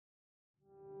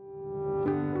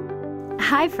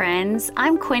Hi, friends.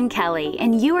 I'm Quinn Kelly,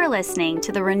 and you are listening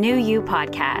to the Renew You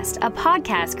podcast, a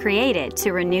podcast created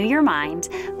to renew your mind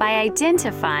by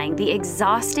identifying the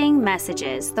exhausting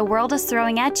messages the world is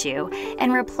throwing at you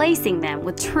and replacing them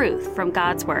with truth from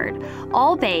God's Word,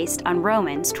 all based on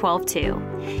Romans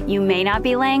 12:2. You may not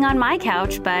be laying on my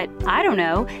couch, but I don't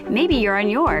know, maybe you're on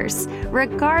yours.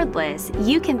 Regardless,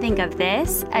 you can think of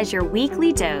this as your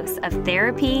weekly dose of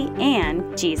therapy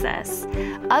and Jesus,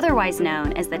 otherwise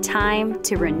known as the time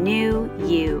to renew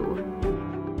you.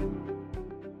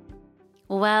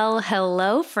 Well,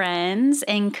 hello, friends,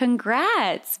 and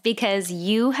congrats, because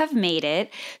you have made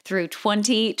it through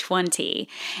 2020.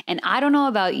 And I don't know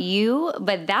about you,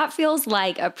 but that feels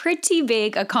like a pretty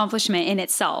big accomplishment in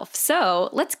itself. So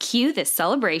let's cue this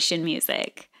celebration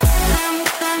music.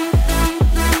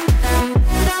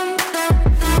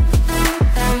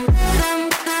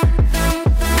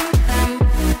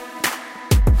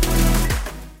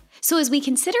 So as we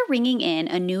consider ringing in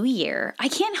a new year, I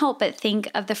can't help but think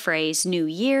of the phrase new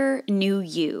year, new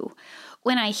you.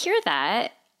 When I hear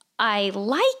that, I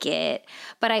like it,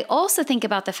 but I also think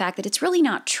about the fact that it's really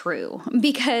not true,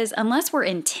 because unless we're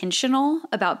intentional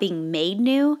about being made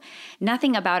new,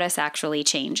 nothing about us actually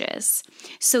changes.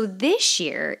 So this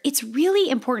year, it's really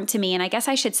important to me, and I guess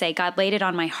I should say God laid it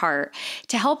on my heart,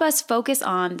 to help us focus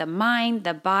on the mind,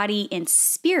 the body, and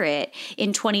spirit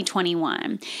in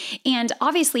 2021. And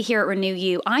obviously here at Renew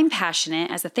You, I'm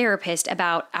passionate as a therapist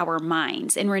about our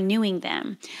minds and renewing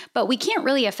them, but we can't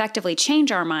really effectively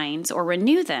change our minds or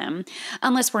renew them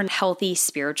unless we're healthy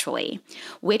spiritually,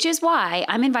 which is why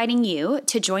I'm inviting you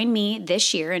to join me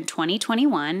this year in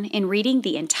 2021 in reading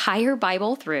the entire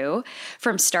Bible through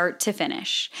from start to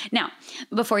finish. Now,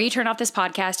 before you turn off this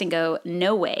podcast and go,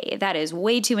 no way, that is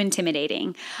way too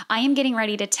intimidating, I am getting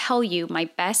ready to tell you my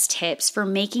best tips for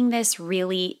making this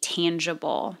really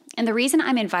tangible. And the reason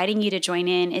I'm inviting you to join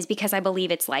in is because I believe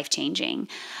it's life-changing.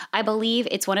 I believe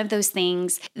it's one of those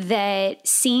things that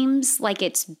seems like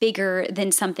it's bigger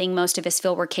than something most of us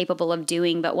feel we're capable of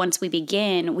doing, but once we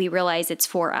begin, we realize it's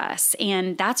for us.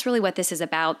 And that's really what this is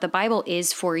about. The Bible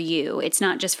is for you. It's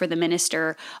not just for the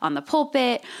minister on the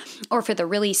pulpit, or for the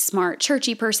really smart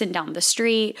churchy person down the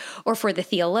street, or for the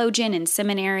theologian in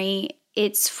seminary.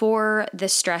 It's for the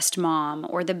stressed mom,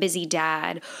 or the busy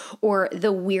dad, or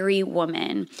the weary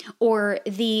woman, or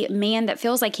the man that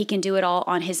feels like he can do it all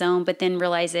on his own, but then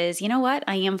realizes, you know what,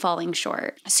 I am falling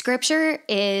short. Scripture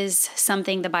is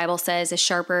something the Bible says is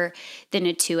sharper than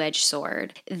a two-edged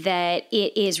sword, that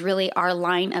it is really our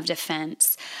line of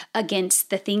defense against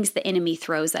the things the enemy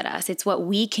throws at us. It's what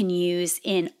we can use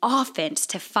in offense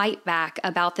to fight back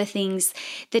about the things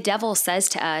the devil says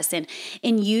to us and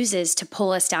uses to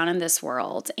pull us down in this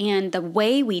world. And the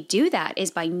way we do that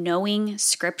is by knowing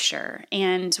Scripture.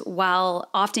 And while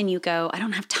often you go, I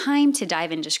don't have time to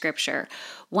dive into Scripture,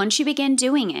 once you begin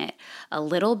doing it a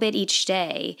little bit each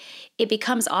day, it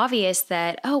becomes obvious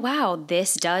that, oh wow,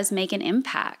 this does make an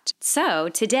impact. So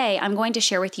today I'm going to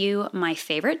share with you my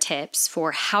favorite tips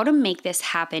for how to make this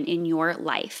happen in your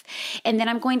life. And then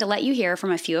I'm going to let you hear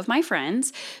from a few of my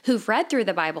friends who've read through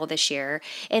the Bible this year,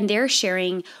 and they're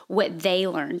sharing what they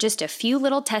learned, just a few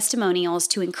little testimonials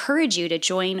to encourage you to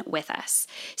join with us.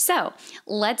 So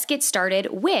let's get started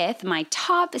with my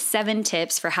top 7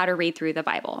 tips for how to read through the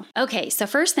Bible. Okay, so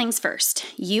first things first,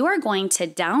 you are going to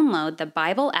download the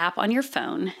Bible app on your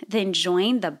phone, then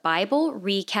join the Bible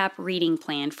Recap Reading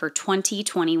Plan for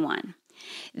 2021.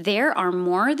 There are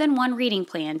more than one reading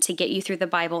plan to get you through the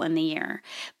Bible in the year,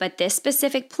 but this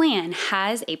specific plan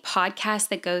has a podcast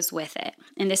that goes with it.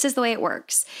 And this is the way it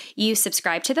works. You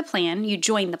subscribe to the plan, you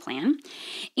join the plan,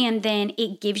 and then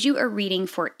it gives you a reading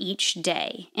for each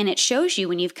day. And it shows you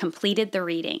when you've completed the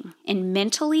reading. And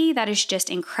mentally, that is just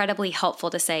incredibly helpful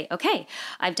to say, okay,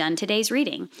 I've done today's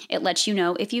reading. It lets you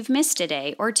know if you've missed a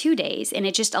day or 2 days, and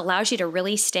it just allows you to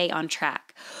really stay on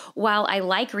track. While I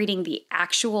like reading the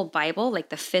actual Bible, like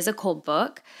the physical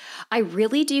book, I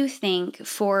really do think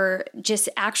for just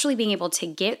actually being able to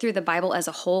get through the Bible as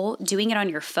a whole, doing it on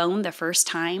your phone the first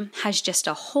time has just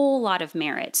a whole lot of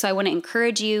merit. So I want to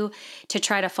encourage you to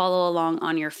try to follow along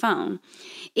on your phone.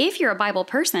 If you're a Bible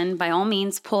person, by all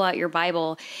means, pull out your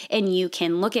Bible and you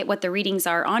can look at what the readings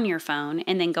are on your phone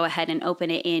and then go ahead and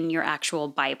open it in your actual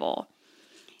Bible.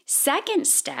 Second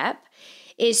step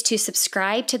is to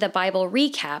subscribe to the Bible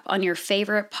Recap on your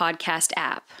favorite podcast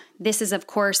app. This is, of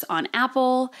course, on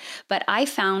Apple, but I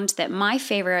found that my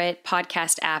favorite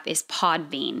podcast app is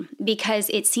Podbean because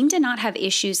it seemed to not have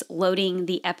issues loading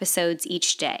the episodes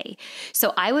each day.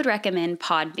 So I would recommend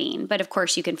Podbean, but of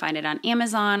course you can find it on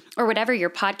Amazon or whatever your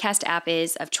podcast app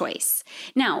is of choice.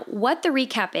 Now, what the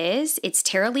recap is, it's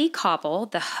Tara-Leigh Cobble,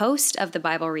 the host of the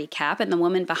Bible Recap and the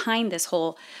woman behind this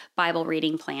whole Bible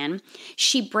reading plan.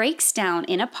 She breaks down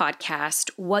in a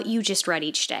podcast what you just read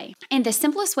each day. And the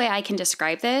simplest way I can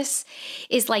describe this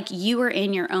is like you were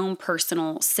in your own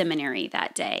personal seminary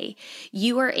that day.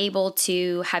 You were able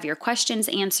to have your questions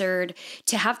answered,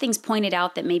 to have things pointed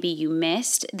out that maybe you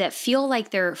missed that feel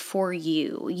like they're for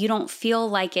you. You don't feel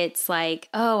like it's like,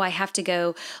 oh, I have to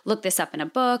go look this up in a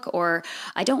book, or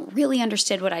I don't really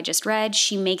understand what I just read.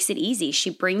 She makes it easy. She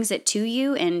brings it to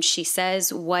you and she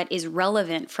says what is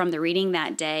relevant from the reading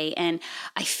that day. And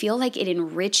I feel like it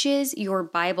enriches your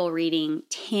Bible reading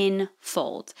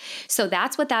tenfold. So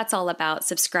that's what that's all about,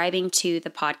 subscribing to the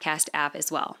podcast app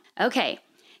as well. Okay,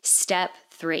 step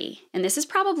 3, and this is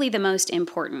probably the most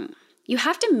important. You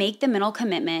have to make the mental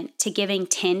commitment to giving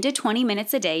 10 to 20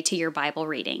 minutes a day to your Bible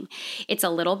reading. It's a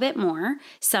little bit more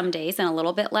some days and a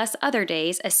little bit less other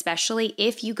days, especially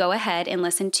if you go ahead and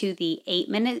listen to the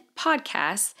 8-minute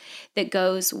podcast that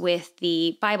goes with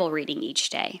the Bible reading each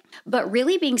day. But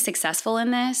really being successful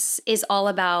in this is all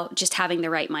about just having the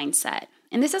right mindset.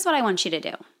 And this is what I want you to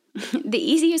do. The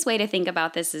easiest way to think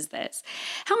about this is this.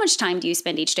 How much time do you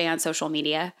spend each day on social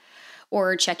media,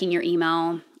 or checking your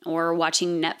email, or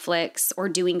watching Netflix, or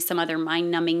doing some other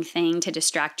mind-numbing thing to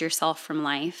distract yourself from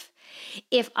life?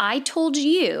 If I told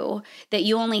you that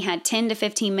you only had 10 to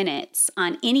 15 minutes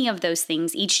on any of those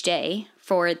things each day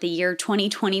for the year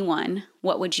 2021,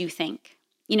 what would you think?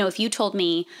 You know, if you told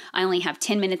me I only have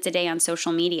 10 minutes a day on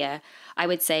social media, I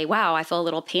would say, wow, I feel a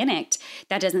little panicked.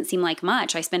 That doesn't seem like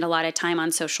much. I spend a lot of time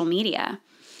on social media.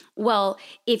 Well,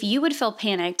 if you would feel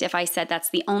panicked if I said that's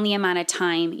the only amount of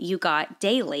time you got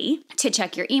daily to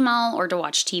check your email or to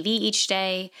watch TV each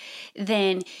day,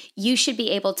 then you should be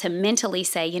able to mentally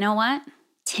say, you know what?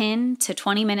 10 to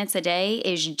 20 minutes a day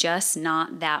is just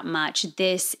not that much.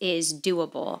 This is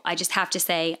doable. I just have to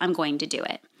say I'm going to do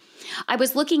it. I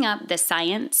was looking up the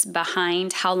science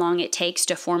behind how long it takes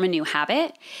to form a new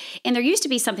habit, and there used to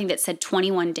be something that said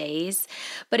 21 days,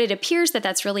 but it appears that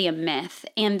that's really a myth,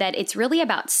 and that it's really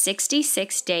about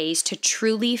 66 days to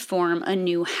truly form a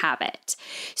new habit.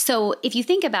 So if you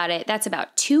think about it, that's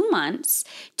about 2 months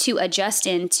to adjust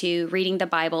into reading the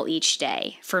Bible each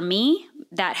day. For me,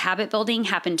 that habit building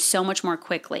happened so much more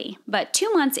quickly, but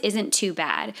 2 months isn't too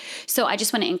bad. So I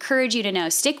just want to encourage you to know,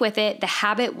 stick with it. The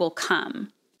habit will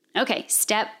come. Okay,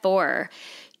 step 4,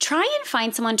 try and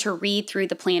find someone to read through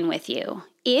the plan with you.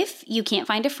 If you can't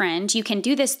find a friend, you can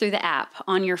do this through the app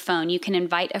on your phone. You can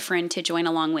invite a friend to join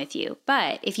along with you.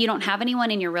 But if you don't have anyone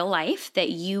in your real life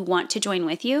that you want to join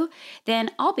with you,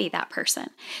 then I'll be that person.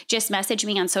 Just message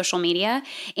me on social media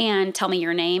and tell me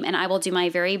your name, and I will do my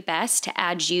very best to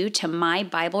add you to my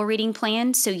Bible reading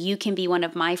plan so you can be one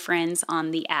of my friends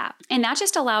on the app. And that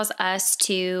just allows us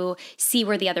to see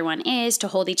where the other one is, to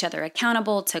hold each other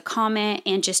accountable, to comment,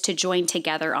 and just to join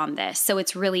together on this. So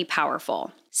it's really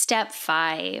powerful. Step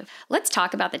 5, let's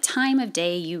talk about the time of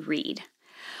day you read.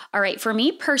 All right, for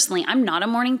me personally, I'm not a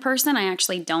morning person. I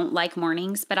actually don't like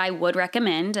mornings, but I would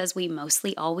recommend, as we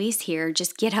mostly always hear,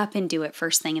 just get up and do it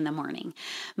first thing in the morning.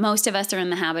 Most of us are in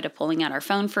the habit of pulling out our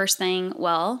phone first thing.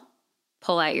 Well,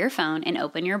 pull out your phone and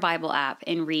open your Bible app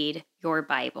and read your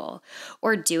Bible,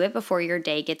 or do it before your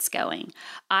day gets going.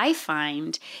 I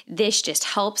find this just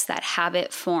helps that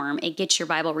habit form. It gets your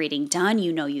Bible reading done.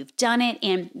 You know you've done it.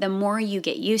 And the more you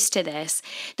get used to this,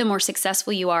 the more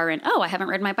successful you are in, oh, I haven't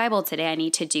read my Bible today. I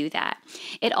need to do that.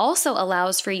 It also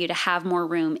allows for you to have more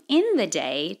room in the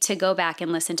day to go back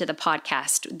and listen to the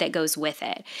podcast that goes with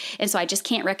it. And so I just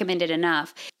can't recommend it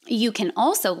enough. You can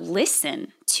also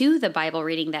listen to the Bible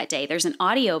reading that day. There's an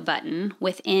audio button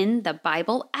within the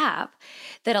Bible app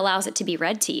that allows it to be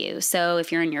read to you. So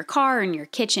if you're in your car, in your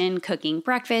kitchen, cooking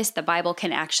breakfast, the Bible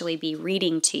can actually be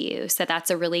reading to you. So that's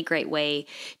a really great way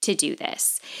to do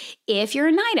this. If you're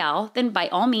a night owl, then by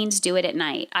all means do it at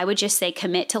night. I would just say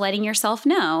commit to letting yourself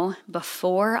know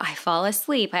before I fall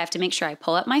asleep, I have to make sure I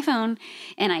pull up my phone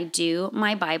and I do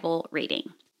my Bible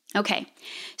reading. Okay,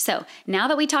 so now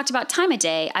that we talked about time of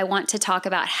day, I want to talk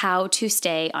about how to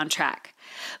stay on track.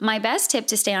 My best tip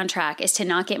to stay on track is to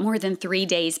not get more than 3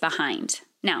 days behind.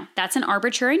 Now, that's an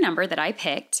arbitrary number that I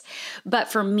picked,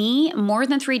 but for me, more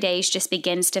than 3 days just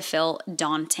begins to feel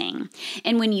daunting.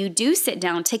 And when you do sit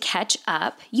down to catch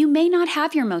up, you may not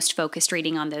have your most focused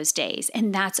reading on those days,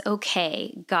 and that's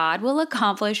okay. God will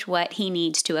accomplish what He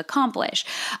needs to accomplish.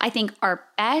 I think our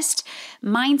best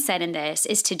mindset in this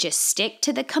is to just stick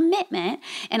to the commitment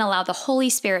and allow the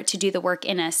Holy Spirit to do the work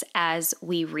in us as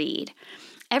we read.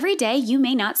 Every day, you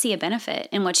may not see a benefit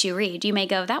in what you read. You may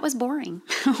go, that was boring,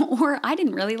 or I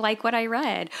didn't really like what I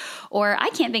read, or I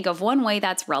can't think of one way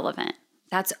that's relevant.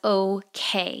 That's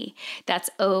okay. That's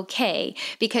okay,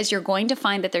 because you're going to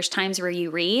find that there's times where you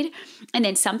read and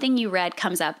then something you read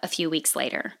comes up a few weeks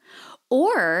later.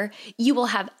 Or you will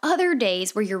have other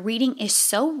days where your reading is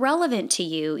so relevant to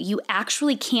you, you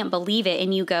actually can't believe it.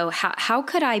 And you go, how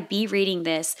could I be reading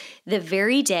this the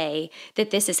very day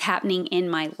that this is happening in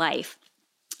my life?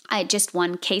 I just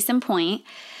one case in point.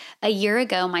 A year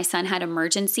ago, my son had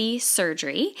emergency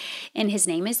surgery, and his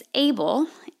name is Abel.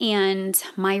 And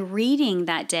my reading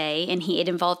that day, and it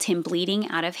involved him bleeding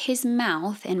out of his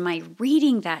mouth. And my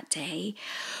reading that day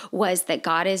was that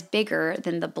God is bigger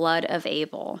than the blood of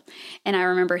Abel. And I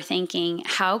remember thinking,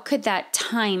 how could the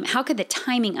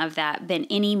timing of that been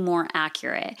any more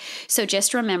accurate? So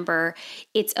just remember,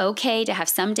 it's okay to have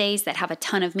some days that have a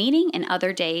ton of meaning and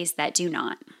other days that do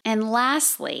not. And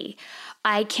lastly,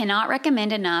 I cannot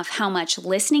recommend enough how much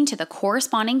listening to the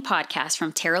corresponding podcast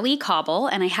from Tara-Leigh Cobble,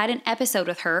 and I had an episode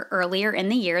with her earlier in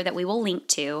the year that we will link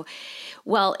to.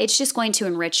 Well, it's just going to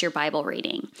enrich your Bible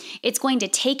reading. It's going to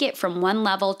take it from one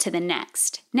level to the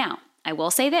next. Now, I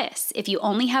will say this, if you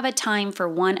only have a time for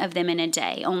one of them in a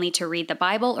day, only to read the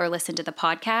Bible or listen to the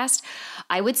podcast,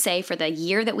 I would say for the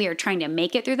year that we are trying to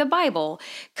make it through the Bible,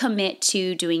 commit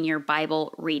to doing your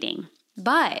Bible reading.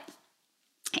 But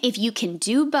if you can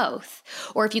do both,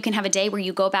 or if you can have a day where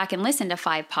you go back and listen to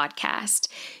 5 podcasts,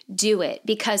 do it,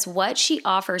 because what she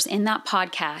offers in that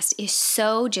podcast is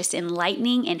so just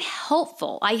enlightening and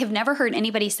helpful. I have never heard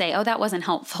anybody say, oh, that wasn't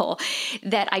helpful,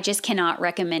 that I just cannot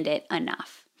recommend it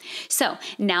enough. So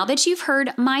now that you've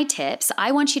heard my tips,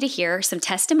 I want you to hear some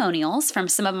testimonials from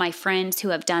some of my friends who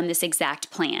have done this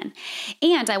exact plan.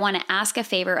 And I want to ask a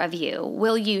favor of you.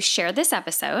 Will you share this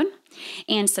episode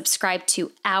and subscribe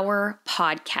to our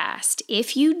podcast?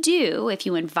 If you do, if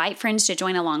you invite friends to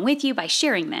join along with you by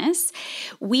sharing this,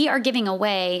 we are giving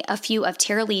away a few of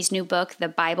Tara-Leigh's new book, The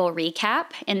Bible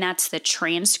Recap, and that's the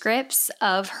transcripts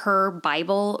of her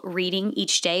Bible reading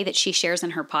each day that she shares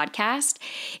in her podcast.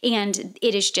 And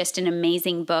it is just an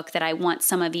amazing book that I want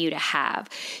some of you to have.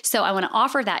 So I want to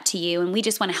offer that to you, and we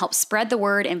just want to help spread the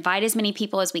word, invite as many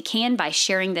people as we can by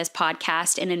sharing this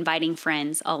podcast and inviting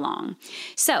friends along.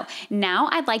 So now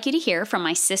I'd like you to hear from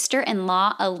my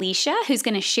sister-in-law, Alicia, who's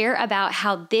going to share about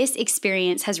how this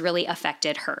experience has really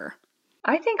affected her.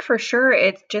 I think for sure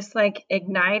it's just like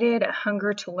ignited a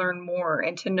hunger to learn more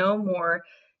and to know more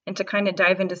and to kind of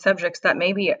dive into subjects that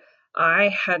maybe I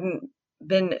hadn't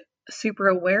been super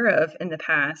aware of in the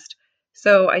past.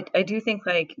 So I do think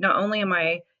like not only am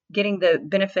I getting the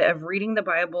benefit of reading the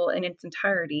Bible in its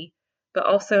entirety, but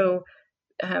also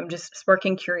just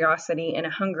sparking curiosity and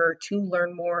a hunger to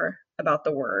learn more about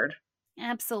the Word.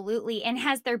 Absolutely. And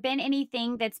has there been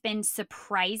anything that's been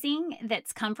surprising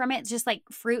that's come from it, just like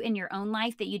fruit in your own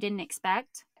life that you didn't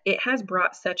expect? It has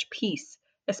brought such peace,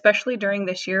 especially during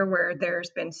this year where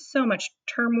there's been so much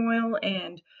turmoil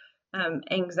and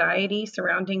anxiety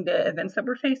surrounding the events that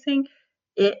we're facing.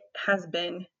 It has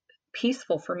been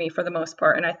peaceful for me for the most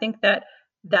part. And I think that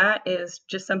that is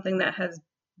just something that has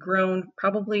grown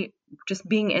probably just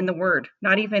being in the Word,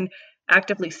 not even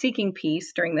actively seeking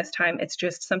peace during this time. It's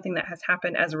just something that has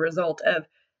happened as a result of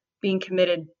being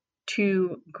committed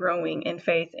to growing in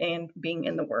faith and being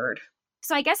in the Word.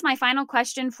 So I guess my final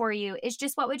question for you is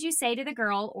just what would you say to the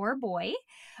girl or boy,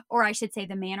 or I should say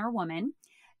the man or woman,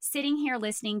 sitting here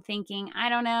listening, thinking, I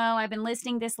don't know, I've been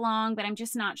listening this long, but I'm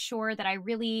just not sure that I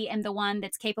really am the one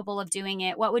that's capable of doing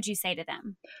it. What would you say to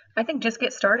them? I think just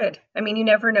get started. I mean, you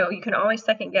never know. You can always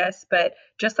second guess, but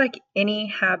just like any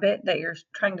habit that you're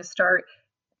trying to start,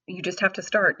 you just have to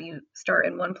start. You start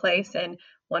in one place and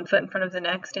one foot in front of the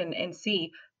next and see.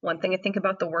 One thing I think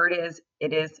about the Word is I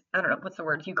don't know, what's the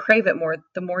word? You crave it more.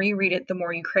 The more you read it, the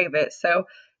more you crave it. So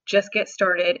just get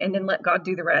started and then let God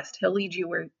do the rest. He'll lead you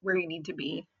where you need to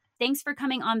be. Thanks for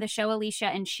coming on the show, Alicia,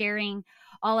 and sharing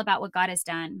all about what God has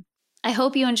done. I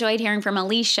hope you enjoyed hearing from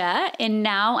Alicia. And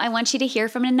now I want you to hear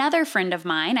from another friend of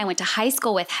mine. I went to high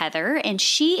school with Heather, and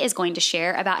she is going to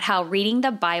share about how reading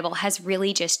the Bible has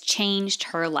really just changed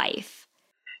her life.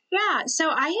 Yeah, so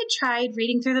I had tried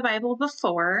reading through the Bible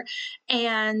before,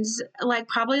 and like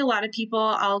probably a lot of people,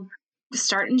 I'll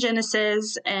start in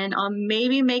Genesis and I'll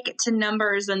maybe make it to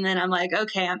Numbers, and then I'm like,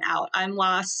 okay, I'm out. I'm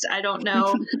lost. I don't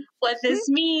know what this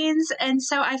means. And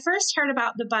so I first heard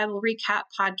about the Bible Recap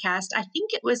podcast. I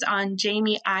think it was on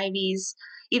Jamie Ivy's,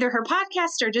 either her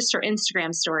podcast or just her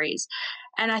Instagram stories.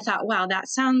 And I thought, wow, that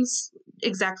sounds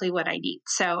exactly what I need.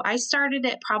 So I started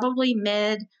it probably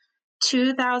mid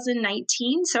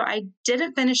 2019. So I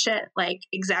didn't finish it like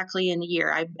exactly in a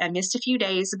year. I missed a few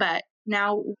days, but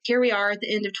now here we are at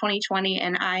the end of 2020,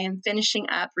 and I am finishing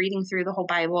up reading through the whole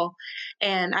Bible,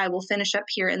 and I will finish up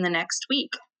here in the next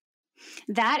week.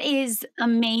 That is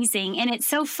amazing. And it's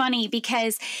so funny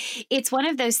because it's one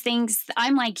of those things,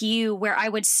 I'm like you, where I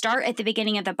would start at the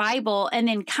beginning of the Bible and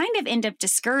then kind of end up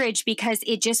discouraged because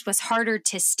it just was harder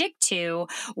to stick to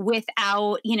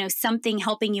without, something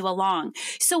helping you along.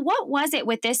 So what was it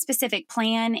with this specific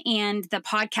plan and the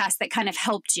podcast that kind of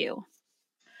helped you?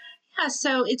 Yeah,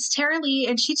 so it's Tara-Leigh,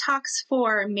 and she talks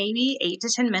for maybe 8 to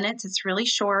 10 minutes. It's really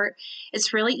short.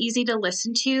 It's really easy to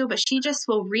listen to, but she just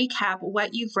will recap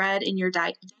what you've read in your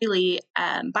daily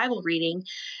Bible reading,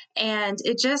 and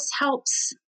it just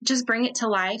helps just bring it to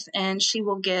life. And she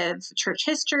will give church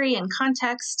history and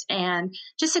context and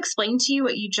just explain to you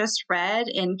what you just read,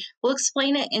 and we'll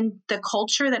explain it in the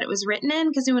culture that it was written in,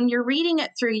 because when you're reading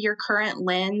it through your current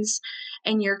lens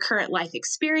and your current life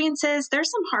experiences,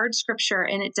 there's some hard scripture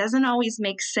and it doesn't always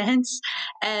make sense.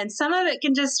 And some of it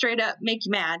can just straight up make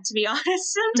you mad, to be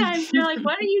honest. Sometimes you're like,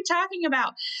 what are you talking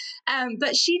about?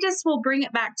 But she just will bring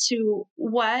it back to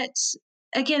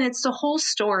again, it's the whole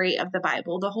story of the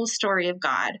Bible, the whole story of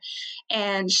God.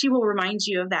 And she will remind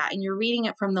you of that. And you're reading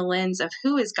it from the lens of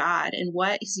who is God and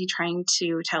what is he trying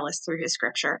to tell us through his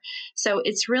scripture. So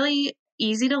it's really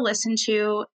easy to listen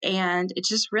to, and it's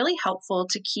just really helpful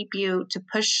to keep you to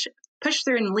push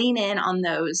through and lean in on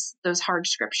those hard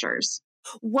scriptures.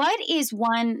 What is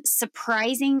one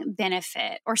surprising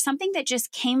benefit or something that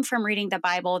just came from reading the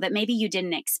Bible that maybe you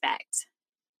didn't expect?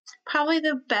 Probably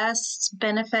the best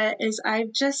benefit is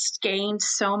I've just gained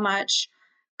so much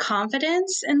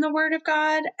confidence in the Word of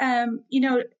God.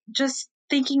 Just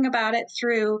thinking about it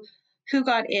through who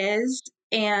God is,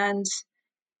 and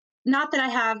not that I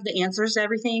have the answers to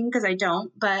everything, because I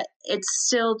don't, but it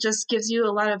still just gives you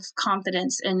a lot of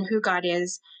confidence in who God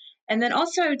is. And then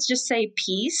also I would just say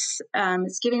peace.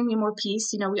 It's giving me more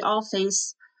peace. We all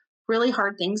face really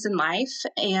hard things in life,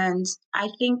 and I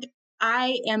think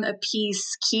I am a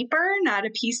peacekeeper, not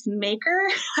a peacemaker.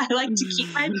 I like to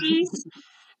keep my peace,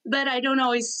 but I don't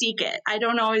always seek it. I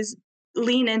don't always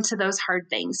lean into those hard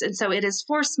things. And so it has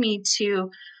forced me to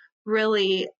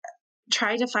really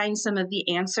try to find some of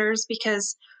the answers,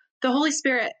 because the Holy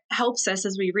Spirit helps us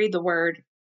as we read the Word.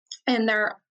 And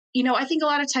I think a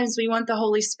lot of times we want the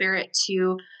Holy Spirit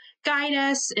to guide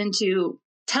us and to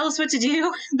tell us what to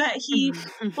do, but he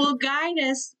will guide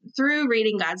us through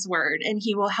reading God's Word, and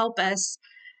he will help us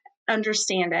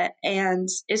understand it. And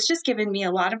it's just given me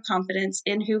a lot of confidence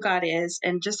in who God is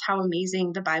and just how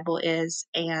amazing the Bible is,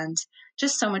 and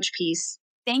just so much peace.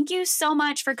 Thank you so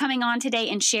much for coming on today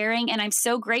and sharing. And I'm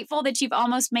so grateful that you've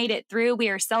almost made it through. We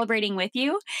are celebrating with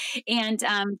you. And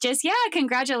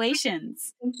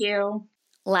congratulations. Thank you.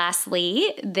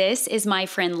 Lastly, this is my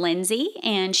friend Lindsay,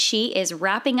 and she is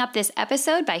wrapping up this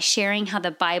episode by sharing how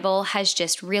the Bible has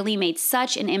just really made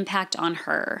such an impact on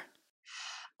her.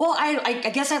 Well, I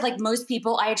guess like most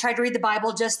people, I tried to read the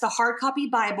Bible, just the hard copy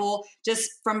Bible, just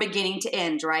from beginning to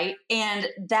end, right? And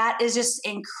that is just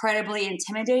incredibly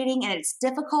intimidating, and it's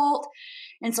difficult.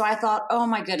 And so I thought, oh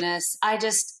my goodness, I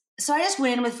just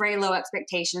went in with very low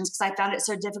expectations, because I found it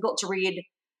so difficult to read,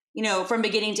 from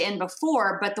beginning to end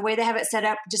before. But the way they have it set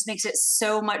up just makes it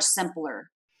so much simpler.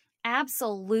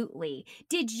 Absolutely.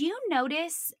 Did you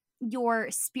notice your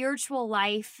spiritual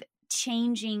life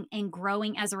changing and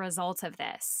growing as a result of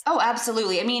this? Oh,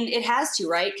 absolutely. I mean, it has to,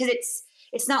 right? Because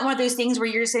it's not one of those things where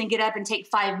you're just going to get up and take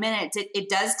 5 minutes. It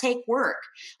does take work.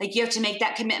 Like, you have to make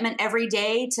that commitment every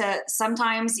day to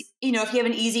sometimes, if you have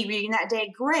an easy reading that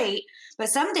day, great. But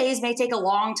some days may take a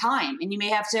long time, and you may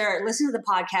have to listen to the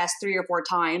podcast 3 or 4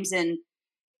 times. And,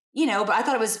 but I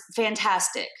thought it was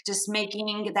fantastic. Just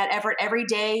making that effort every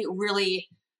day really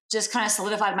just kind of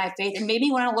solidified my faith and made me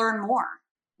want to learn more.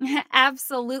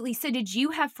 Absolutely. So did you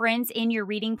have friends in your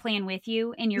reading plan with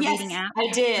you in your reading app?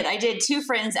 I did 2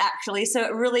 friends actually. So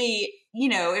it really,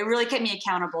 it really kept me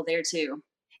accountable there too.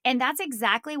 And that's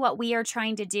exactly what we are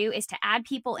trying to do, is to add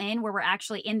people in where we're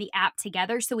actually in the app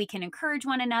together, so we can encourage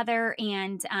one another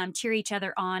and cheer each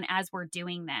other on as we're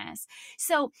doing this.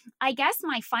 So I guess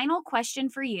my final question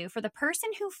for you, for the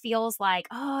person who feels like,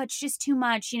 oh, it's just too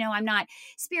much, I'm not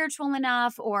spiritual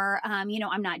enough, or, I'm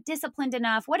not disciplined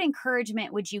enough, what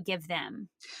encouragement would you give them?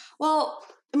 Well,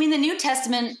 I mean, the New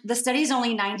Testament, the study is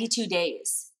only 92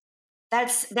 days.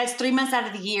 That's 3 months out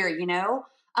of the year, So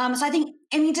I think,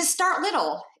 just start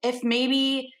little. If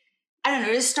maybe, I don't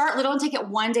know, just start little and take it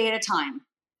one day at a time.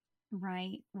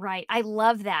 Right. I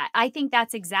love that. I think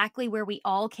that's exactly where we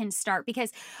all can start,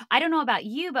 because I don't know about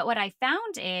you, but what I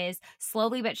found is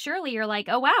slowly but surely you're like,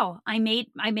 oh wow, I made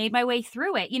my way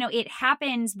through it. It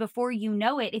happens before you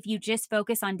know it if you just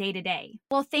focus on day to day.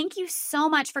 Well, thank you so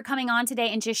much for coming on today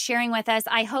and just sharing with us.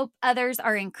 I hope others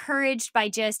are encouraged by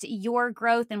just your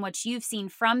growth and what you've seen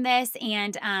from this,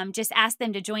 and just ask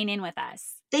them to join in with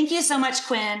us. Thank you so much,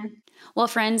 Quinn. Well,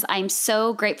 friends, I'm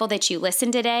so grateful that you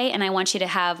listened today, and I want you to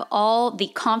have all the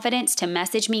confidence to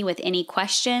message me with any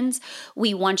questions.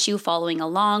 We want you following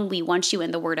along. We want you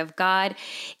in the Word of God.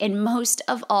 And most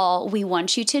of all, we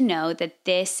want you to know that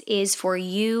this is for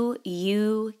you.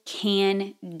 You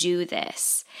can do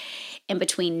this. And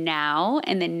between now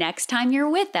and the next time you're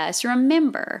with us,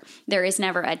 remember, there is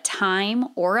never a time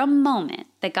or a moment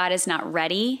that God is not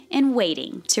ready and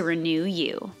waiting to renew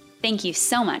you. Thank you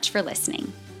so much for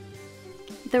listening.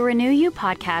 The Renew You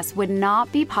podcast would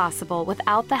not be possible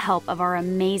without the help of our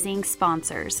amazing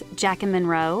sponsors, Jack and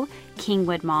Monroe,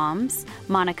 Kingwood Moms,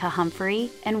 Monica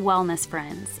Humphrey, and Wellness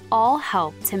Friends. All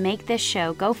help to make this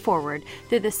show go forward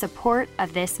through the support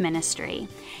of this ministry.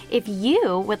 If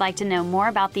you would like to know more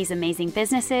about these amazing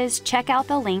businesses, check out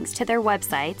the links to their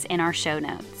websites in our show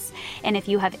notes. And if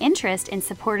you have interest in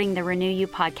supporting the Renew You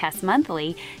podcast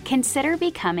monthly, consider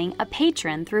becoming a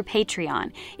patron through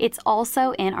Patreon. It's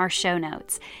also in our show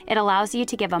notes. It allows you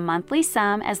to give a monthly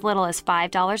sum as little as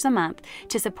 $5 a month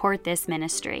to support this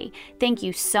ministry. Thank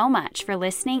you so much for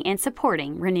listening and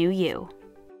supporting Renew You.